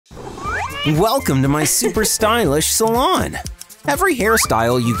Welcome to my super stylish salon. Every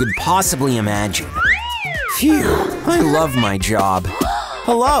hairstyle you could possibly imagine. Phew, I love my job.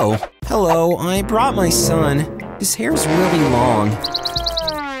 Hello, I brought my son. His hair's really long.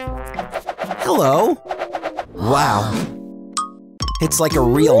 Hello. Wow, it's like a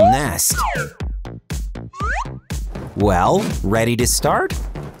real nest. Well, ready to start?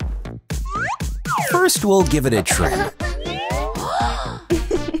 First, we'll give it a trim.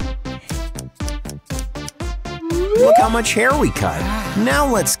 Look how much hair we cut. Now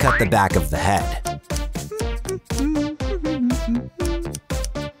let's cut the back of the head.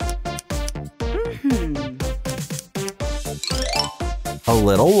 A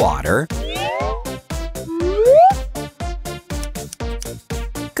little water.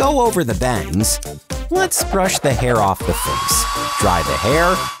 Go over the bangs. Let's brush the hair off the face. Dry the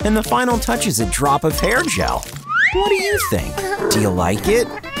hair, and the final touch is a drop of hair gel. What do you think? Do you like it?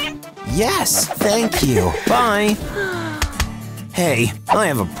 Yes, thank you. Bye. Hey, I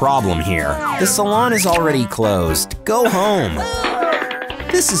have a problem here. The salon is already closed. Go home.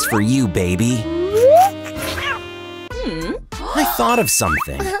 This is for you, baby. I thought of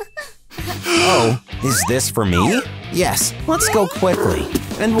something. Oh, is this for me? Yes, let's go quickly,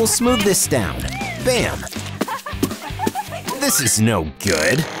 and we'll smooth this down. Bam! This is no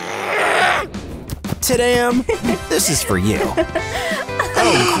good. Ta-dam! This is for you.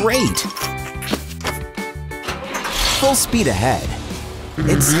 Oh, great! Full speed ahead.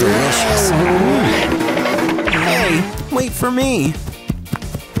 It's delicious. Hey, wait for me.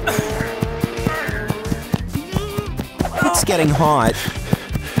 It's getting hot.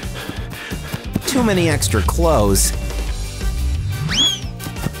 Too many extra clothes.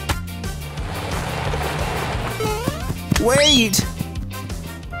 Wait!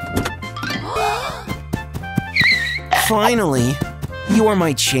 Finally! You are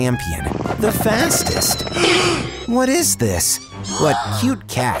my champion. The fastest. What is this? What cute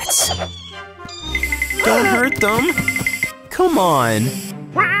cats. Don't hurt them. Come on.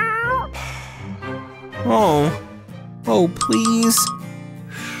 Oh, please.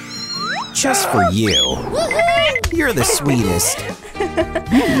 Just for you. You're the sweetest.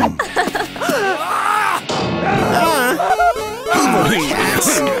 Evil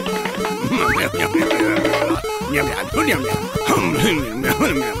cats.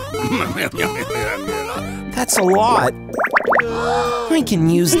 That's a lot. I can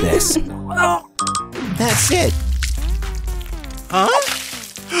use this. That's it.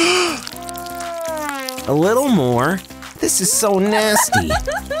 A little more. This is so nasty.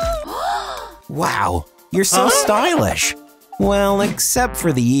 Wow, you're so stylish. Well, except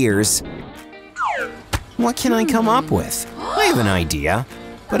for the ears. What can I come up with? I have an idea,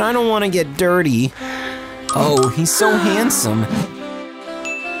 but I don't want to get dirty. Oh, he's so handsome.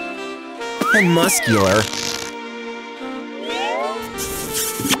 And muscular.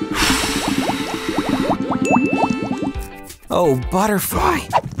 Oh, butterfly.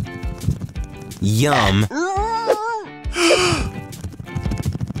 Yum.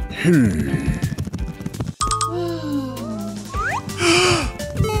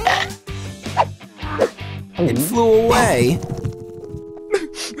 It flew away.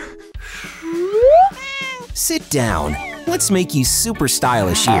 Sit down. Let's make you super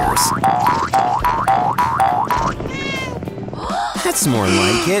stylish ears. That's more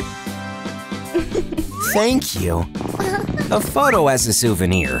like it. Thank you. A photo as a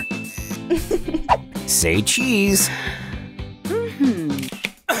souvenir. Say cheese.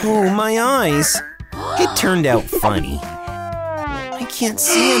 Oh, my eyes. It turned out funny. I can't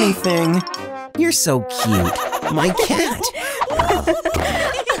see anything. You're so cute. My cat.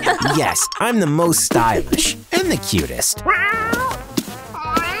 Yes, I'm the most stylish and the cutest.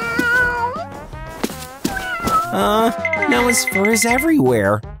 Now his fur is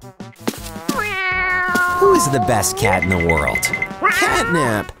everywhere. Who is the best cat in the world?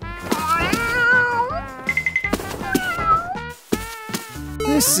 Catnap.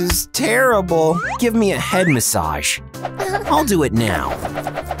 This is terrible. Give me a head massage. I'll do it now.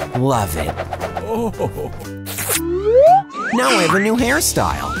 Love it. Now I have a new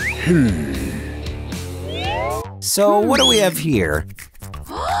hairstyle. So what do we have here?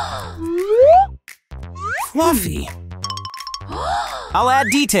 Fluffy. I'll add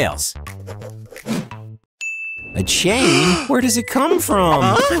details. A chain? Where does it come from?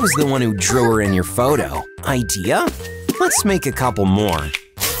 I was the one who drew her in your photo. Idea? Let's make a couple more.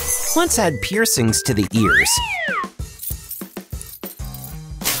 Let's add piercings to the ears.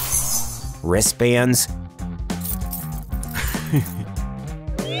 Wristbands.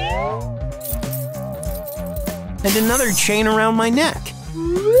 And another chain around my neck.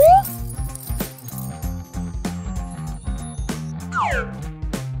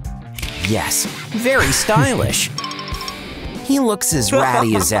 yes, very stylish. He looks as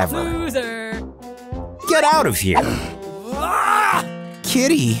ratty as ever. Loser. Get out of here!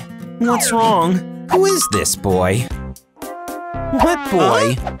 Kitty, what's wrong? Who is this boy? What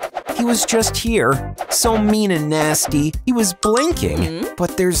boy? He was just here, so mean and nasty. He was blinking,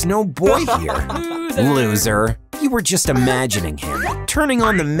 but there's no boy here. Loser, you were just imagining him, turning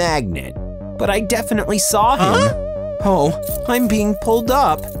on the magnet. But I definitely saw him. Oh, I'm being pulled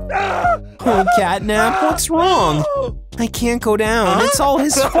up. Oh, Catnap, what's wrong? I can't go down, it's all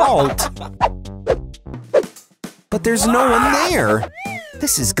his fault. But there's no one there.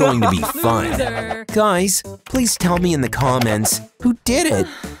 This is going to be fun. Loser. Guys, please tell me in the comments who did it.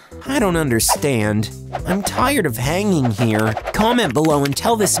 I don't understand. I'm tired of hanging here. Comment below and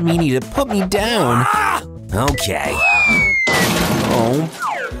tell this meanie to put me down. Okay. Oh,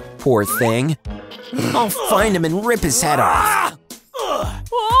 poor thing. I'll find him and rip his head off.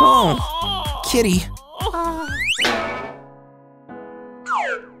 Oh, Kitty.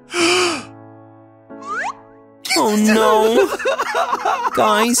 Oh no!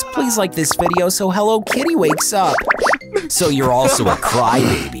 Guys, please like this video so Hello Kitty wakes up. So you're also a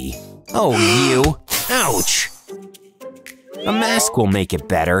crybaby. Oh, you. Ouch. A mask will make it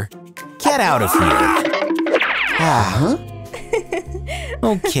better. Get out of here.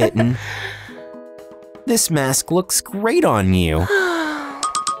 Oh, kitten. This mask looks great on you.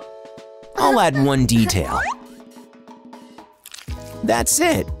 I'll add one detail. That's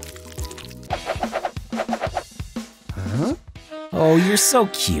it. Oh, you're so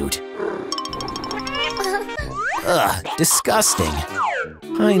cute. Ugh, disgusting.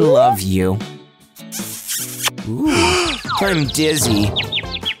 I love you. Ooh, I'm dizzy.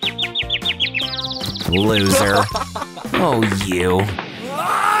 Loser. Oh, you.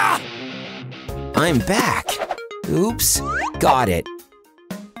 I'm back. Oops, got it.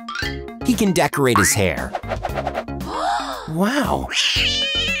 He can decorate his hair. Wow.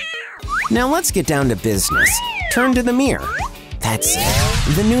 Now let's get down to business. Turn to the mirror. That's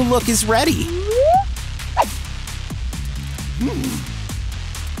it. The new look is ready.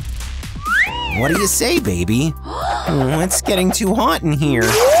 What do you say, baby? Oh, it's getting too hot in here.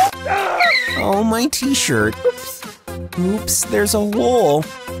 Oh, my t-shirt. Oops, there's a hole.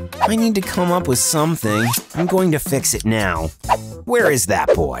 I need to come up with something. I'm going to fix it now. Where is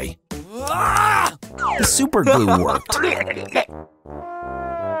that boy? The super glue worked.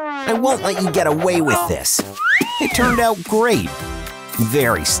 I won't let you get away with this. It turned out great.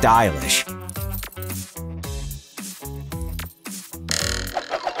 Very stylish.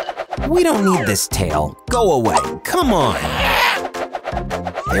 We don't need this tail. Go away. Come on.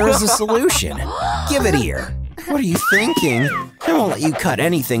 There is a solution. Give it here. What are you thinking? I won't let you cut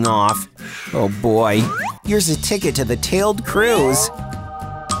anything off. Oh boy. Here's a ticket to the tailed cruise.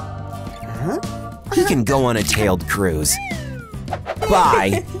 He can go on a tailed cruise.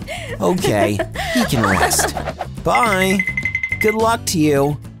 Bye. Okay, he can rest. Bye. Good luck to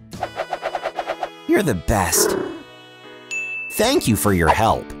you. You're the best. Thank you for your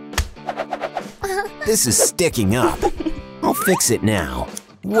help. This is sticking up. I'll fix it now.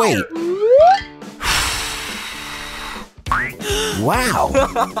 Wait. Wow.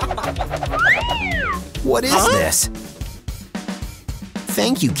 What is this?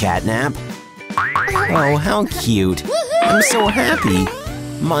 Thank you, Catnap. Oh, how cute. I'm so happy.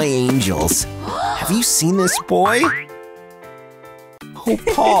 My angels. Have you seen this boy? Oh,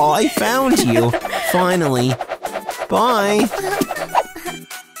 Paul, I found you. Finally. Bye.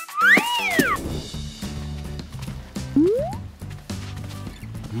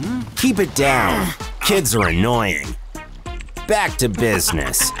 Keep it down. Kids are annoying. Back to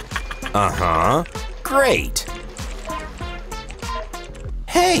business. Uh-huh. Great.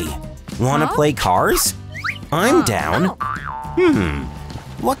 Hey, wanna play cars? I'm down.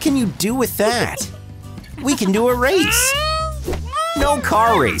 What can you do with that? We can do a race. No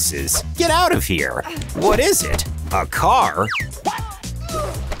car races. Get out of here. What is it? A car?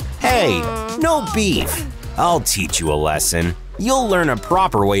 Hey, no beef. I'll teach you a lesson. You'll learn a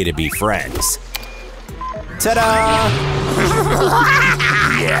proper way to be friends. Ta-da!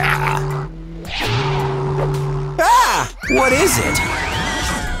 Yeah. Ah! What is it?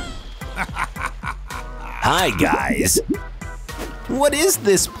 Hi, guys. What is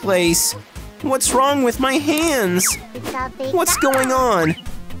this place? What's wrong with my hands? What's going on?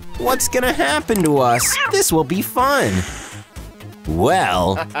 What's gonna happen to us? This will be fun.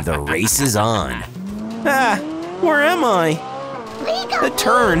 Well, the race is on. Ah, where am I? The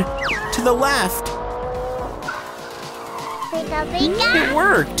turn, to the left. It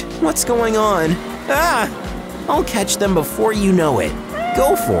worked. What's going on? Ah, I'll catch them before you know it.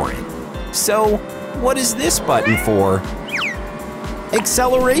 Go for it. So, what is this button for?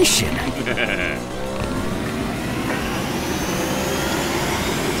 Acceleration.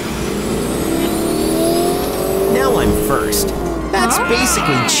 Now I'm first. That's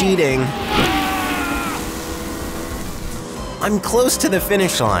basically cheating. I'm close to the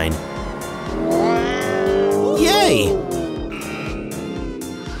finish line. Yay!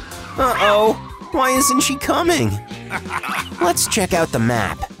 Uh-oh, why isn't she coming? Let's check out the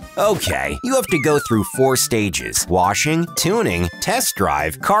map. Okay, you have to go through 4 stages: washing, tuning, test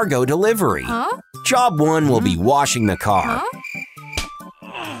drive, cargo delivery. Job 1 will be washing the car.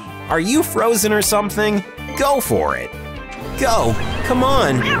 Are you frozen or something? Go for it. Go, come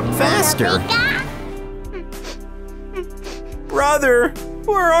on, faster. Brother,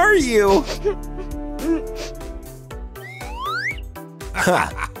 where are you?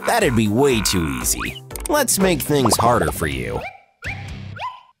 Ha, that'd be way too easy. Let's make things harder for you.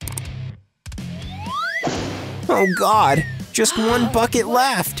 Oh God, just 1 bucket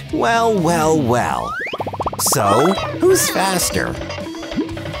left. Well, well, well. So, who's faster?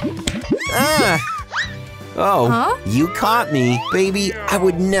 Ah! Oh, you caught me. Baby, I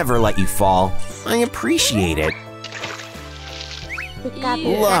would never let you fall. I appreciate it.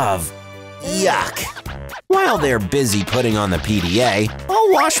 Love. Yuck. While they're busy putting on the PDA,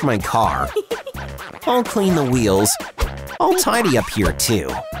 I'll wash my car. I'll clean the wheels. I'll tidy up here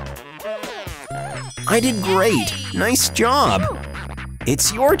too. I did great. Nice job.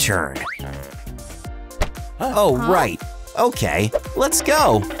 It's your turn. Oh, right. Okay, let's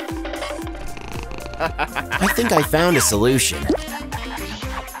go. I think I found a solution.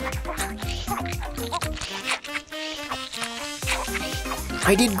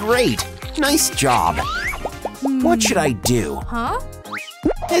 I did great. Nice job. What should I do?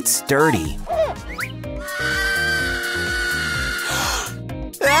 It's dirty.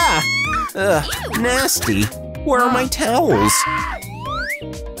 Ah! Ugh, nasty. Where are my towels?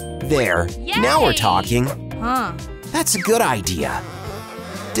 There. Now we're talking. That's a good idea.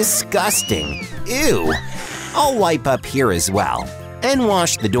 Disgusting. Ew. I'll wipe up here as well. And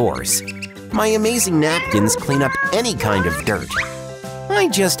wash the doors. My amazing napkins clean up any kind of dirt. I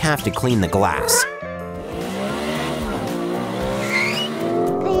just have to clean the glass.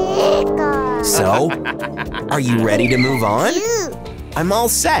 So, are you ready to move on? I'm all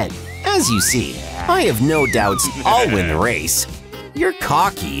set. As you see, I have no doubts I'll win the race. You're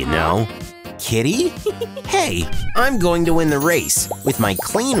cocky, you know. Kitty? Hey, I'm going to win the race with my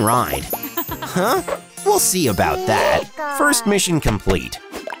clean ride. Huh? We'll see about that. First mission complete.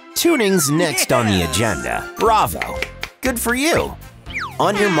 Tuning's next on the agenda. Bravo. Good for you.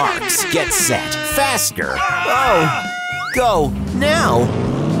 On your marks, get set. Faster. Oh, go now.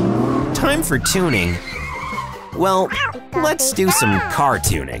 Time for tuning. Well, let's do some car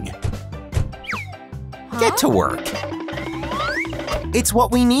tuning. Get to work. It's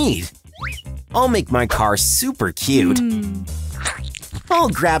what we need. I'll make my car super cute. I'll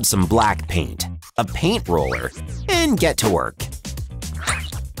grab some black paint, a paint roller, and get to work.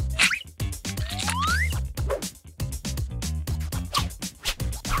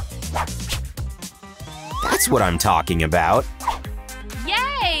 That's what I'm talking about.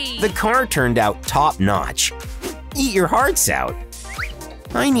 Yay! The car turned out top-notch. Eat your hearts out.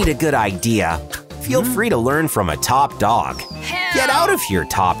 I need a good idea. Feel free to learn from a top dog. Help! Get out of here,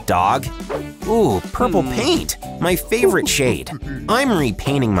 top dog. Ooh, purple paint, my favorite shade. I'm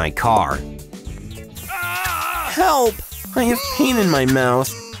repainting my car. Help! I have pain in my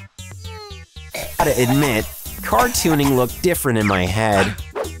mouth. Gotta admit, car tuning looked different in my head.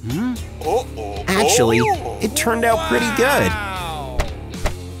 Actually, it turned out pretty good.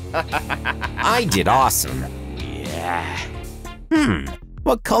 I did awesome.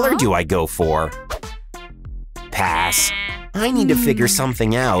 What color do I go for? Pass. I need to figure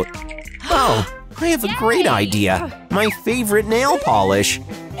something out. Oh, I have a great idea. My favorite nail polish.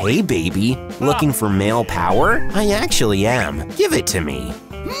 Hey, baby, looking for male power? I actually am. Give it to me.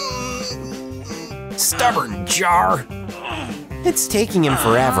 Stubborn jar. It's taking him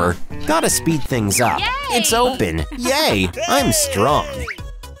forever. Gotta speed things up. Yay! It's open. Yay, I'm strong.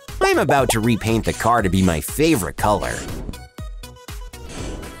 I'm about to repaint the car to be my favorite color.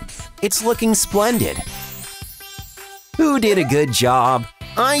 It's looking splendid. Who did a good job?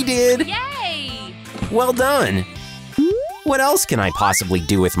 I did. Yay! Well done. What else can I possibly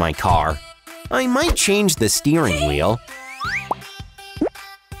do with my car? I might change the steering wheel.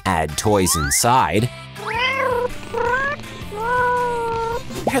 Add toys inside.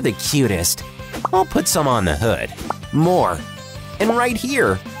 They're the cutest. I'll put some on the hood. More. And right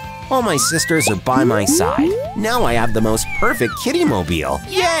here. All my sisters are by my side. Now I have the most perfect kitty mobile.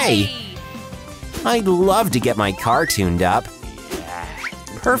 Yay! I'd love to get my car tuned up.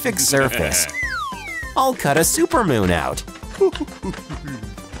 Perfect surface. I'll cut a supermoon out.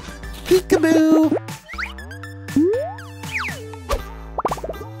 Peekaboo!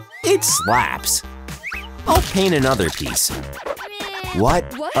 It slaps. I'll paint another piece. What?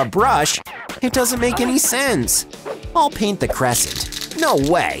 A brush? It doesn't make any sense. I'll paint the crescent. No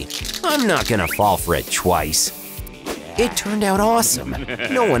way. I'm not gonna fall for it twice. It turned out awesome.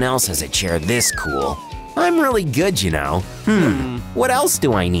 No one else has a chair this cool. I'm really good, you know. What else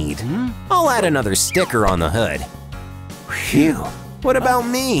do I need? I'll add another sticker on the hood. Phew, what about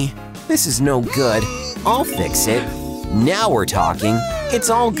me? This is no good. I'll fix it. Now we're talking. It's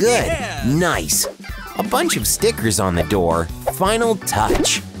all good. Nice. A bunch of stickers on the door. Final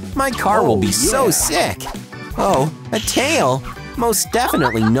touch. My car will be so sick. Oh, a tail? Most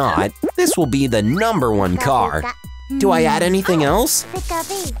definitely not. This will be the #1 car. Do I add anything else?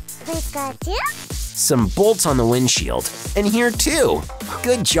 Some bolts on the windshield. And here too.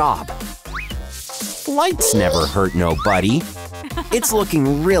 Good job. Lights never hurt nobody. It's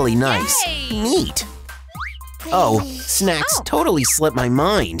looking really nice. Yay! Neat. Oh, snacks totally slipped my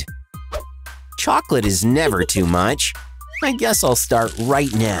mind. Chocolate is never too much. I guess I'll start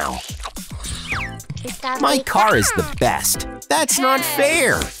right now. My car is the best. That's not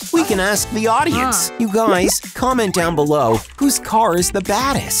fair. We can ask the audience. You guys, comment down below whose car is the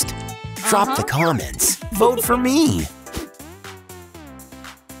baddest. Drop the comments. Vote for me.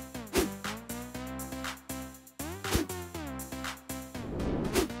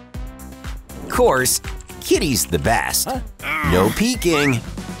 Of course, Kitty's the best. No peeking.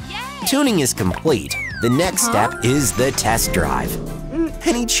 Tuning is complete. The next step is the test drive.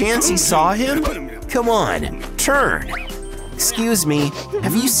 Any chance he saw him? Come on, turn. Excuse me,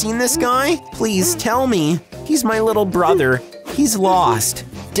 have you seen this guy? Please tell me. He's my little brother. He's lost.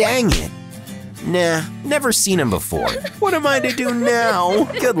 Dang it. Nah, never seen him before. What am I to do now?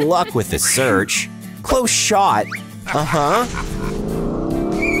 Good luck with the search. Close shot.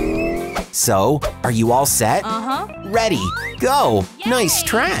 So, are you all set? Ready, go. Nice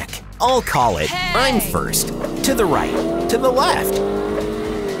track. I'll call it. I'm first. To the right, to the left.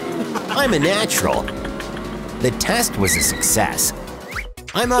 I'm a natural. The test was a success.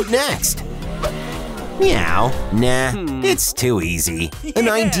 I'm up next. Meow. Nah, it's too easy. An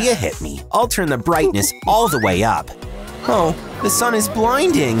idea hit me. I'll turn the brightness all the way up. Oh, the sun is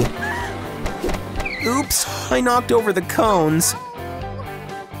blinding. Oops, I knocked over the cones.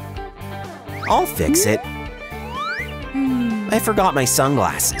 I'll fix it. I forgot my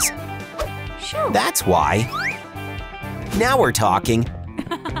sunglasses. That's why. Now we're talking.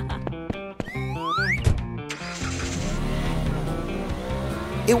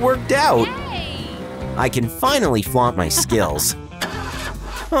 It worked out. I can finally flaunt my skills.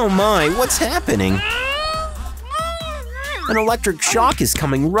 Oh my, what's happening? An electric shock is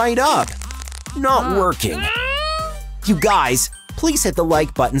coming right up. Not working. You guys, please hit the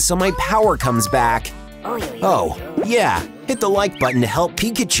like button so my power comes back. Oh, yeah, hit the like button to help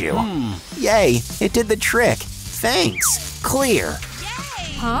Pikachu. Yay, it did the trick. Thanks. Clear.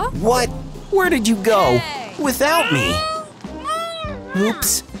 What? Where did you go? Without me?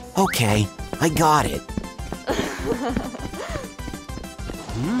 Oops. Okay, I got it.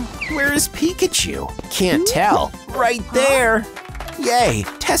 Where is Pikachu? Can't tell. Right there. Yay,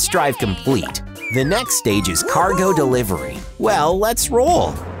 test drive complete. The next stage is cargo delivery. Well, let's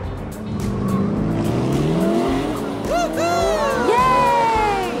roll.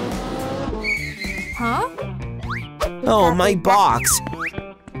 Oh, my box.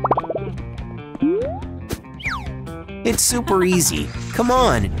 It's super easy. Come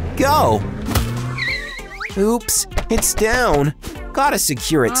on, go. Oops, it's down. Gotta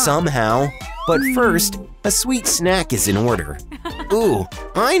secure it somehow. But first, a sweet snack is in order. Ooh,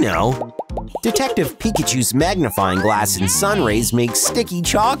 I know. Detective Pikachu's magnifying glass and sun rays make sticky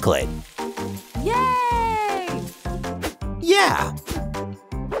chocolate. Yay! Yeah.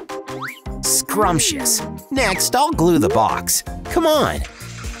 Scrumptious. Next, I'll glue the box. Come on.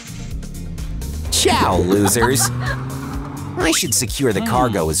 Ciao, losers. I should secure the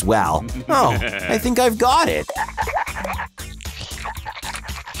cargo as well. Oh, I think I've got it.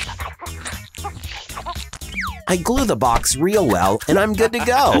 I glue the box real well, and I'm good to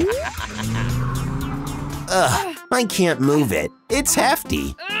go. Ugh, I can't move it. It's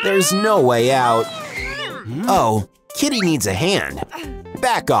hefty. There's no way out. Oh, Kitty needs a hand.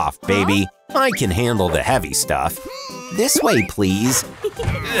 Back off, baby. I can handle the heavy stuff. This way, please.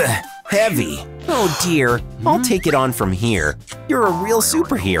 Ugh, heavy. Oh dear, I'll take it on from here. You're a real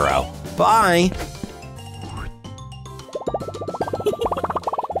superhero. Bye.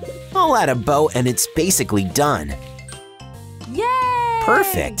 I'll add a bow and it's basically done. Yay!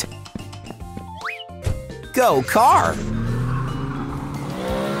 Perfect. Go, car!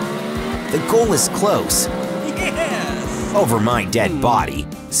 The goal is close. Yes! Over my dead body.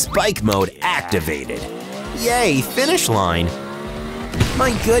 Spike mode activated. Yay, finish line.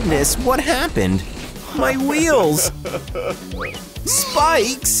 My goodness, what happened? My wheels!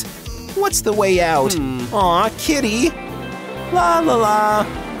 Spikes? What's the way out? Aw, Kitty. La la la.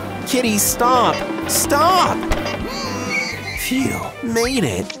 Kitty, stop. Stop! Phew, made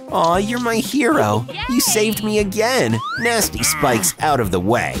it. Aw, you're my hero. You saved me again. Nasty Spikes out of the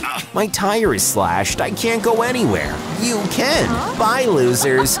way. My tire is slashed. I can't go anywhere. You can. Bye,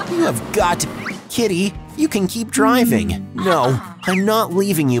 losers. You have got to… Kitty, you can keep driving. No, I'm not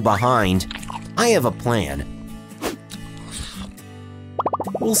leaving you behind. I have a plan.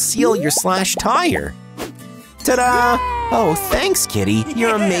 We'll seal your slashed tire. Ta-da! Oh, thanks, Kitty.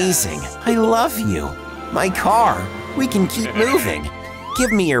 You're amazing. I love you. My car. We can keep moving.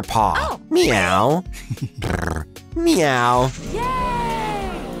 Give me your paw. Meow. Meow. Yay!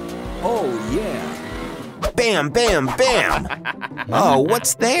 Oh, yeah. Bam, bam, bam. Oh,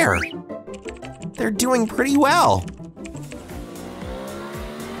 what's there? They're doing pretty well.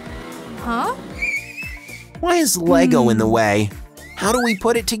 Huh? Why is Lego in the way? How do we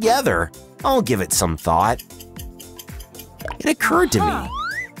put it together? I'll give it some thought. It occurred to me.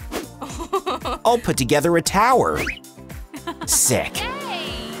 I'll put together a tower. Sick.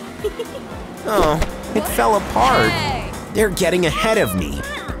 Hey! Oh, it fell apart. Hey! They're getting ahead of me.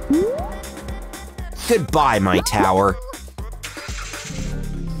 Goodbye, my tower.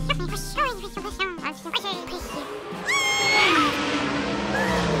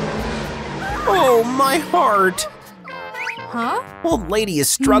 Oh, my heart. Huh? Old lady is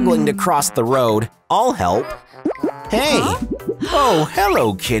struggling to cross the road. I'll help. Hey! Oh,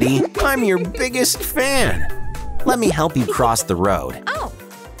 hello, Kitty. I'm your biggest fan. Let me help you cross the road. Oh!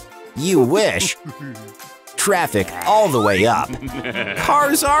 You wish. Traffic all the way up.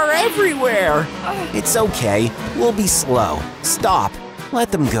 Cars are everywhere. It's okay. We'll be slow. Stop.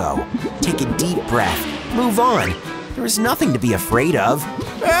 Let them go. Take a deep breath. Move on. There is nothing to be afraid of.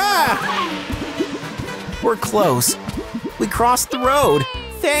 Ah! We're close. We crossed the road.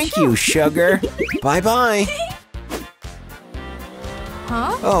 Thank you, sugar. Bye-bye.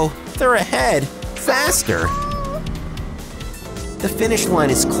 Huh? Oh, they're ahead. Faster. The finish line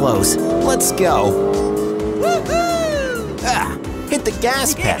is close. Let's go. Woohoo! Ah, hit the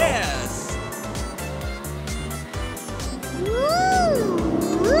gas pedal. Yes!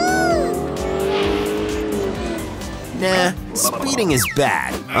 Nah, speeding is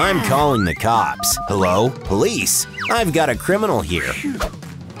bad. I'm calling the cops. Hello, police. I've got a criminal here.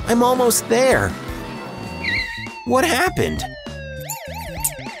 I'm almost there. What happened?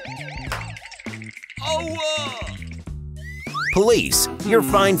 Police, you're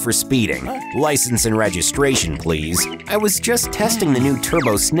fined for speeding. License and registration, please. I was just testing the new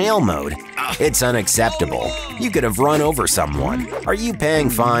turbo snail mode. It's unacceptable. You could have run over someone. Are you paying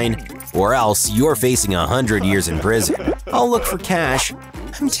fine? Or else you're facing 100 years in prison. I'll look for cash.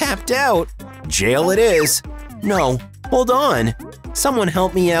 I'm tapped out. Jail it is. No, hold on. Someone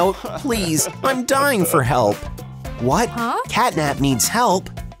help me out, please. I'm dying for help. What? Huh? Catnap needs help?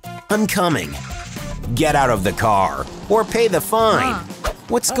 I'm coming. Get out of the car, or pay the fine.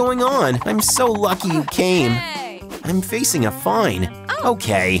 What's going on? I'm so lucky you came. Hey! I'm facing a fine.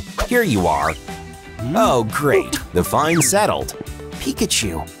 Okay, here you are. Oh, great. The fine settled.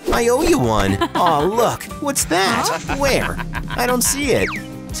 Pikachu, I owe you one. Aw, look, what's that? Where? I don't see it.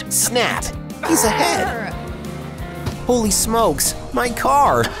 Snap, he's ahead. Holy smokes, my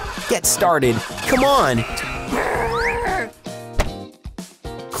car. Get started, come on.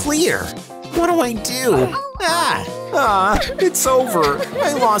 Clear. What do I do? It's over.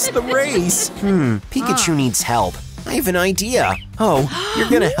 I lost the race. Pikachu needs help. I have an idea. Oh, you're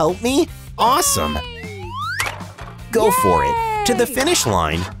gonna help me? Awesome. Go for it. To the finish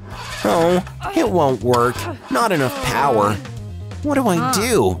line. Oh, it won't work. Not enough power. What do I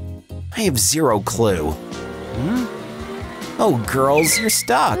do? I have zero clue. Oh, girls, you're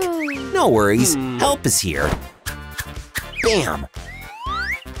stuck. No worries. Help is here. Bam.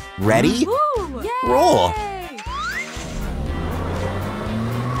 Ready? Woo! Roll. Yay!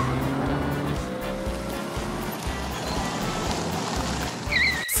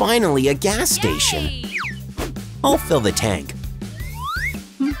 Finally, a gas station. I'll fill the tank.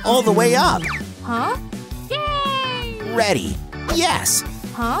 All the way up. Huh? Yay! Ready. Yes.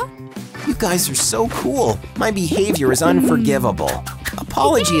 Huh? You guys are so cool. My behavior is unforgivable.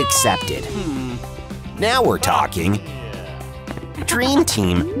 Apology accepted. Now we're talking. Dream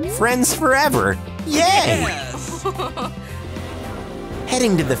team, friends forever. Yay! Yes!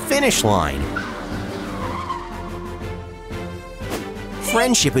 Heading to the finish line.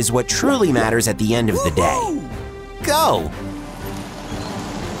 Friendship is what truly matters at the end of the day. Go!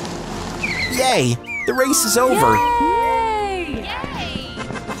 Yay! The race is over. Yay!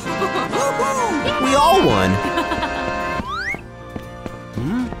 We all won.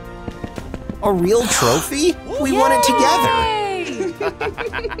 A real trophy? We won it together.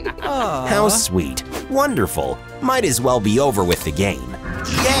 How sweet. Wonderful. Might as well be over with the game.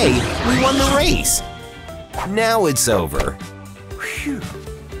 Yay! We won the race. Now it's over. Phew.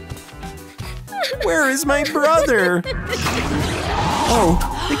 Where is my brother? Oh,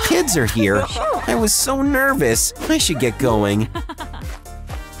 the kids are here. I was so nervous. I should get going.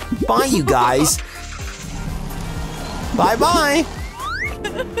 Bye, you guys. Bye-bye.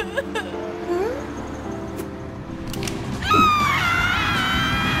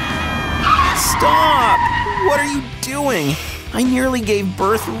 Stop! What are you doing? I nearly gave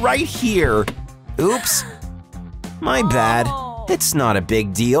birth right here. Oops. My bad. It's not a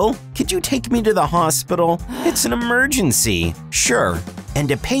big deal. Could you take me to the hospital? It's an emergency. Sure. And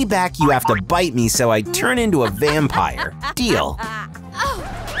to pay back, you have to bite me so I turn into a vampire. Deal.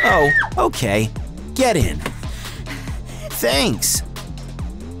 Oh, okay. Get in. Thanks.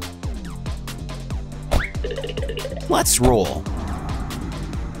 Let's roll.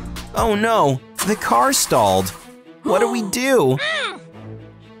 Oh no, the car stalled. What do we do?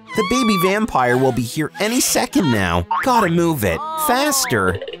 The baby vampire will be here any second now. Gotta move it.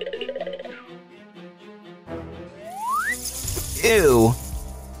 Faster. Ew.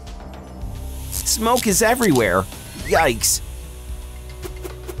 Smoke is everywhere. Yikes.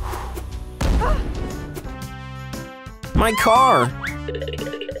 My car.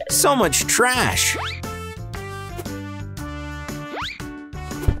 So much trash.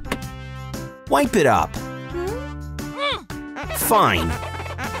 Wipe it up. Fine.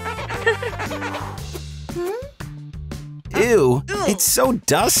 Ew, it's so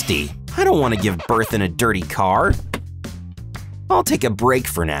dusty. I don't want to give birth in a dirty car. I'll take a break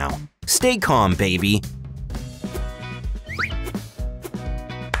for now. Stay calm, baby.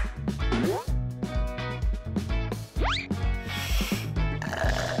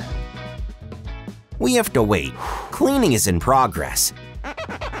 We have to wait. Cleaning is in progress.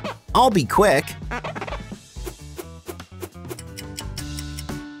 I'll be quick.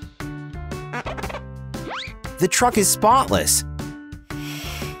 The truck is spotless.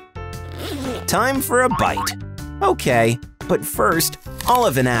 Time for a bite. Okay, but first, I'll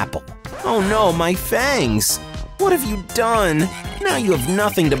have an apple. Oh no, my fangs! What have you done? Now you have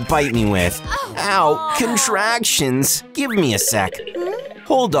nothing to bite me with. Ow, contractions. Give me a sec.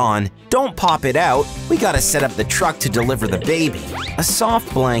 Hold on, don't pop it out. We gotta set up the truck to deliver the baby. A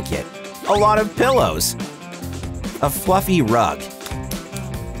soft blanket, a lot of pillows, a fluffy rug.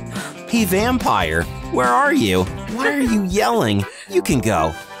 Hey, vampire, where are you? Why are you yelling? You can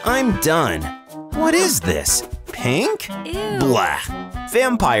go. I'm done. What is this? Pink? Ew. Blah.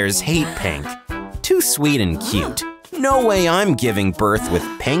 Vampires hate pink. Too sweet and cute. No way I'm giving birth with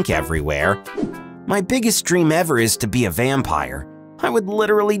pink everywhere. My biggest dream ever is to be a vampire. I would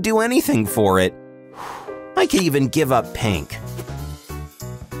literally do anything for it. I could even give up pink.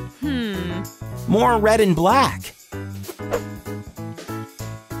 More red and black.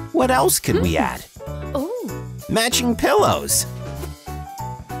 What else could we add? Oh. Matching pillows.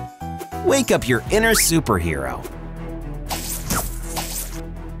 Wake up your inner superhero.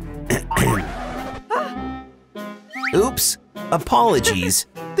 Oops, apologies.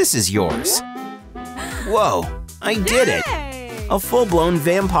 This is yours. Whoa, I did it. A full-blown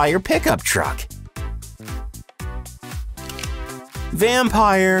vampire pickup truck.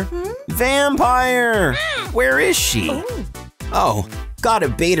 Vampire! Vampire! Where is she? Oh, gotta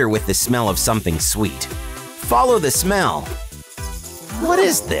bait her with the smell of something sweet. Follow the smell. What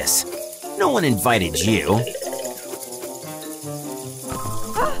is this? No one invited you.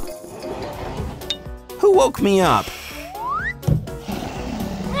 Who woke me up?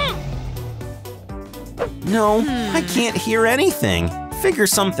 No, I can't hear anything. Figure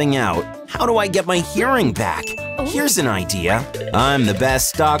something out. How do I get my hearing back? Here's an idea. I'm the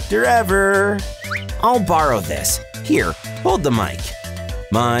best doctor ever. I'll borrow this. Here, hold the mic.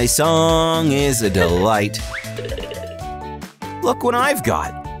 My song is a delight. Look what I've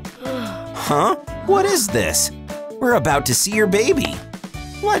got. Huh? What is this? We're about to see your baby.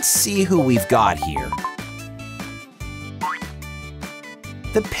 Let's see who we've got here.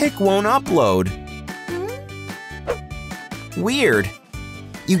 The pic won't upload. Weird.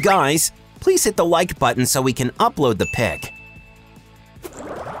 You guys, please hit the like button so we can upload the pic.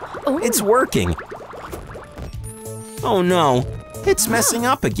 Oh. It's working. Oh no, it's messing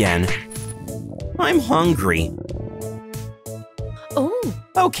up again. I'm hungry. Oh.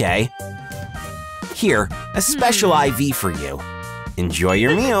 Okay. Here, a special IV for you. Enjoy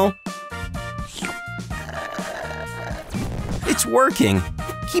your meal. It's working.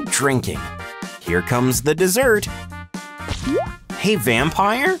 Keep drinking. Here comes the dessert. Hey,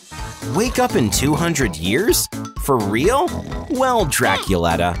 vampire? Wake up in 200 years? For real? Well,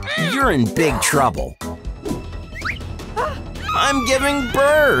 Draculetta, you're in big trouble. I'm giving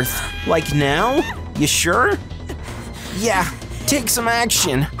birth! Like now? You sure? Yeah, take some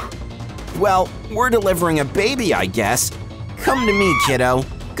action. Well, we're delivering a baby, I guess. Come to me, kiddo.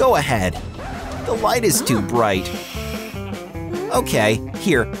 Go ahead. The light is too bright. Okay,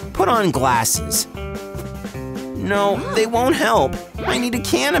 here, put on glasses. No, they won't help. I need a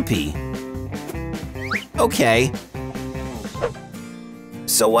canopy. Okay.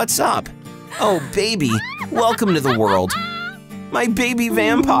 So what's up? Oh, baby, welcome to the world. My baby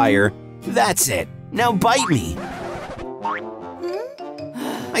vampire. That's it. Now bite me.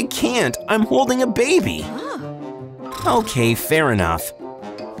 I can't. I'm holding a baby. Okay, fair enough.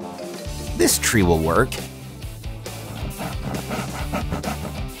 This tree will work.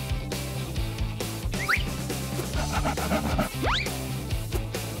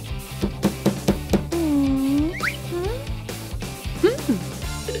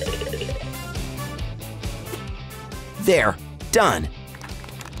 There, done.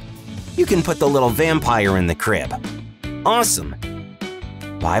 You can put the little vampire in the crib. Awesome.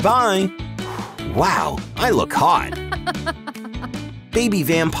 Bye-bye. Wow, I look hot. Baby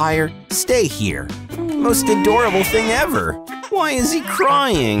vampire, stay here. Most adorable thing ever. Why is he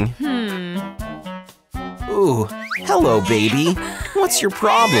crying? Ooh, hello, baby. What's your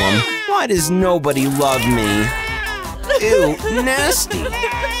problem? Why does nobody love me? Ew, nasty.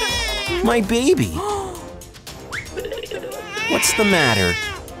 My baby. What's the matter?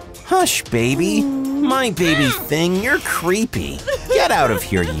 Hush, baby. My baby thing, you're creepy. Get out of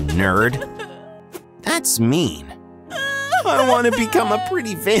here, you nerd. That's mean. I want to become a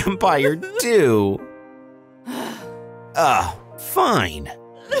pretty vampire, too. Fine.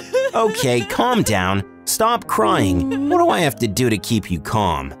 Okay, calm down. Stop crying. What do I have to do to keep you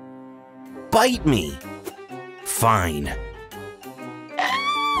calm? Bite me. Fine.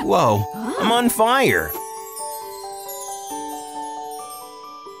 Whoa, I'm on fire.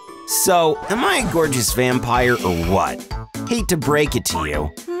 So, am I a gorgeous vampire or what? Hate to break it to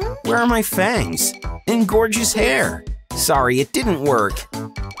you. Where are my fangs? And gorgeous hair? Sorry, it didn't work.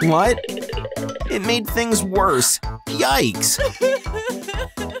 What? It made things worse. Yikes.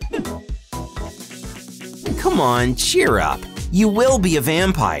 Come on, cheer up. You will be a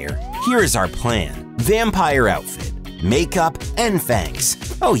vampire. Here's our plan. Vampire outfit, makeup, and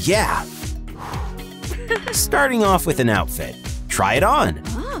fangs. Oh yeah. Starting off with an outfit. Try it on.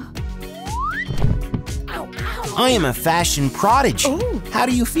 I am a fashion prodigy. How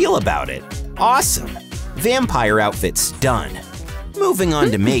do you feel about it? Awesome. Vampire outfit's done. Moving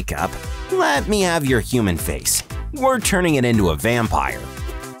on to makeup, let me have your human face. We're turning it into a vampire.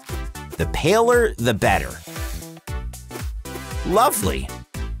 The paler, the better. Lovely.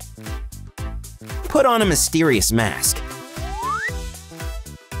 Put on a mysterious mask.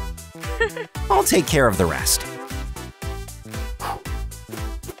 I'll take care of the rest.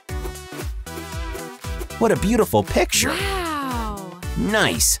 What a beautiful picture. Wow.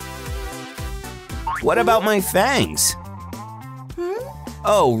 Nice. What about my fangs?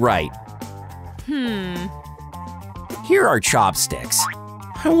 Oh, right. Here are chopsticks.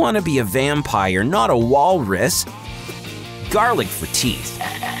 I want to be a vampire, not a walrus. Garlic for teeth.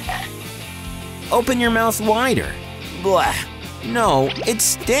 Open your mouth wider. Blah. No, it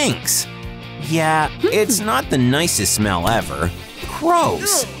stinks. Yeah, it's not the nicest smell ever.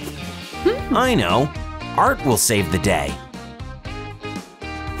 Gross. I know. Art will save the day.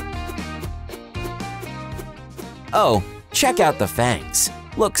 Oh, check out the fangs.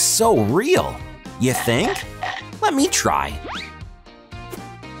 Looks so real. You think? Let me try.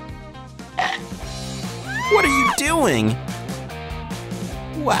 What are you doing?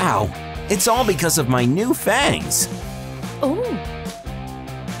 Wow, it's all because of my new fangs. Oh.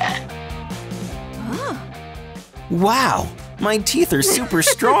 Wow, my teeth are super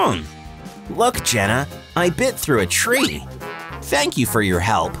strong. Look, Jenna, I bit through a tree. Thank you for your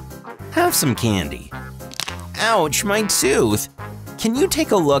help. Have some candy. Ouch, my tooth. Can you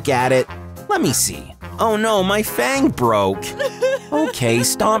take a look at it? Let me see. Oh no, my fang broke. Okay,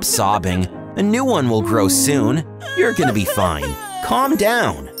 stop sobbing. A new one will grow soon. You're gonna be fine. Calm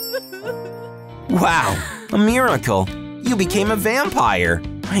down. Wow, a miracle. You became a vampire.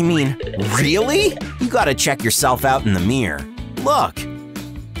 I mean, really? You gotta check yourself out in the mirror. Look.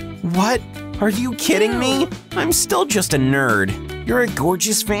 What? Are you kidding me? I'm still just a nerd. You're a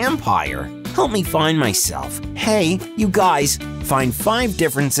gorgeous vampire. Help me find myself. Hey, you guys, find 5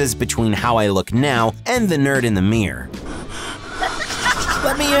 differences between how I look now and the nerd in the mirror.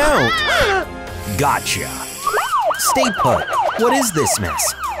 Let me out. Gotcha. Stay put. What is this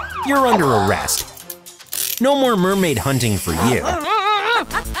mess? You're under arrest. No more mermaid hunting for you.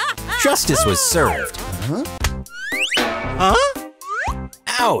 Justice was served. Huh?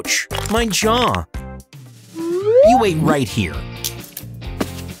 Ouch, my jaw. You wait right here.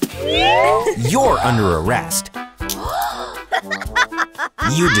 You're under arrest.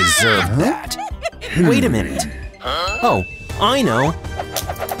 You deserve that. Wait a minute. Oh, I know.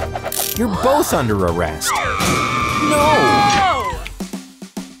 You're both under arrest. No!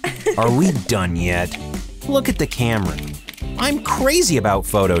 Are we done yet? Look at the camera. I'm crazy about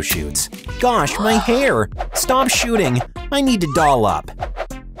photo shoots. Gosh, my hair. Stop shooting. I need to doll up.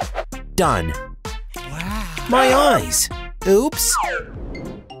 Done. Wow. My eyes. Oops.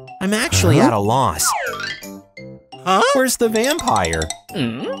 I'm actually at a loss. Huh? Where's the vampire?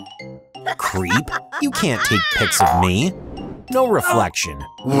 Creep. You can't take pics of me. No reflection.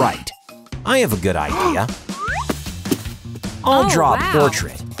 Right. I have a good idea. I'll draw a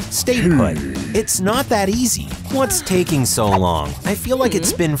portrait. Stay put. It's not that easy. What's taking so long? I feel like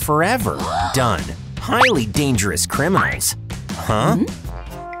it's been forever. Done. Highly dangerous criminals. Huh?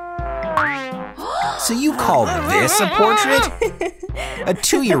 So you call this a portrait? A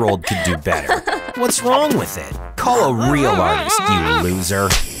 2-year-old could do better. What's wrong with it? Call a real artist, you loser.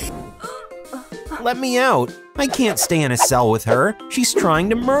 Let me out. I can't stay in a cell with her. She's trying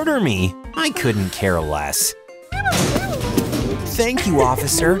to murder me. I couldn't care less. Thank you,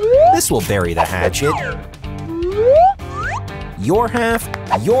 officer. This will bury the hatchet. Your half,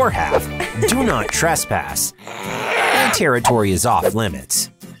 your half. Do not trespass. My territory is off limits.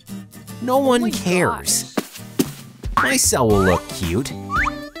 No one cares. My cell will look cute.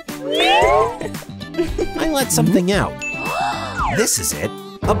 I let something out. This is it.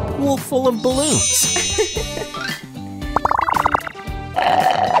 A pool full of balloons.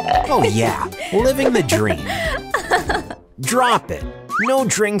 Oh yeah, living the dream. Drop it. No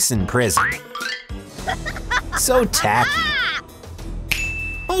drinks in prison. So tacky.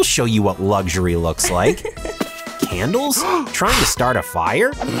 I'll show you what luxury looks like. Candles? Trying to start a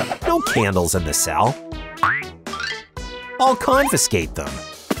fire? No candles in the cell. I'll confiscate them.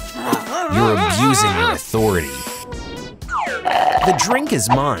 You're abusing your authority. The drink is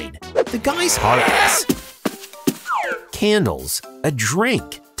mine. The guy's heartless. Candles, a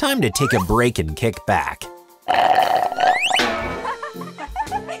drink. Time to take a break and kick back.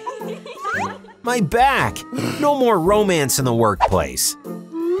 My back! No more romance in the workplace.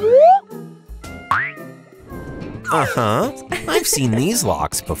 Uh-huh. I've seen these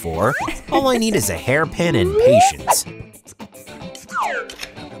locks before. All I need is a hairpin and patience.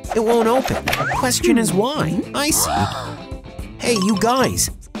 It won't open. Question is why? I see. Hey, you guys,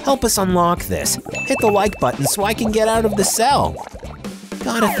 help us unlock this. Hit the like button so I can get out of the cell.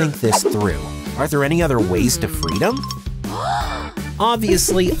 Gotta think this through. Are there any other ways to freedom?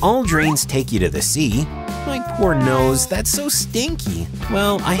 Obviously, all drains take you to the sea. My poor nose, that's so stinky.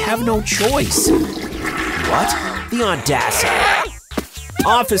 Well, I have no choice. What? The audacity.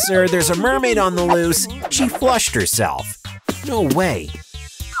 Officer, there's a mermaid on the loose. She flushed herself. No way.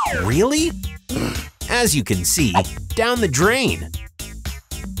 Really? As you can see, down the drain.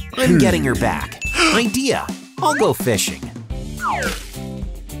 I'm getting her back. Idea. I'll go fishing.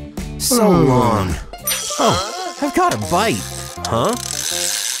 So long. Oh, I've got a bite. Huh?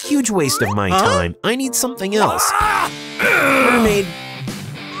 Huge waste of my time. I need something else. Mermaid,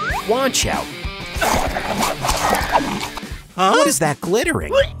 watch out. What is that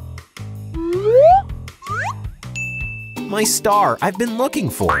glittering? My star, I've been looking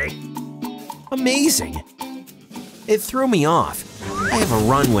for it. Amazing. It threw me off. I have a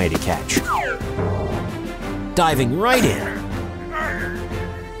runway to catch. Diving right in.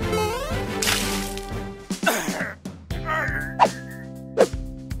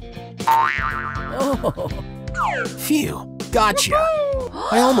 Phew, gotcha.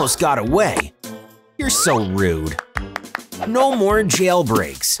 I almost got away. You're so rude. No more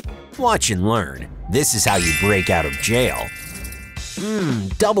jailbreaks. Watch and learn. This is how you break out of jail.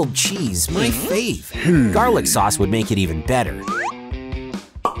 Double cheese, my fave. Garlic sauce would make it even better.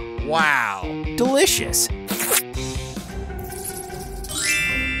 Wow, delicious.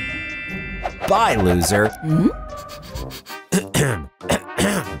 Bye, loser.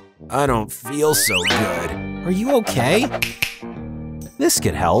 I don't feel so good. Are you okay? This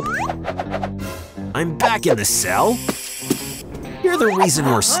could help. I'm back in the cell. You're the reason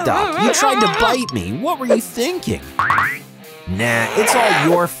we're stuck. You tried to bite me. What were you thinking? Nah, it's all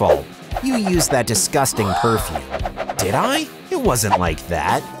your fault. You used that disgusting perfume. Did I? It wasn't like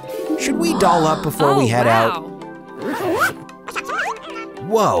that. Should we doll up before we head out?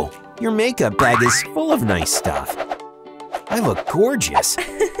 Whoa, your makeup bag is full of nice stuff. I look gorgeous.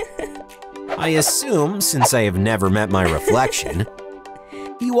 I assume, since I have never met my reflection,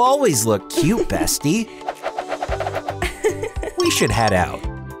 you always look cute, bestie. We should head out.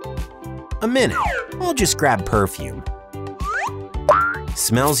 A minute, I'll just grab perfume.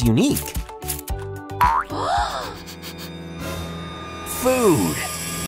 Smells unique. Food.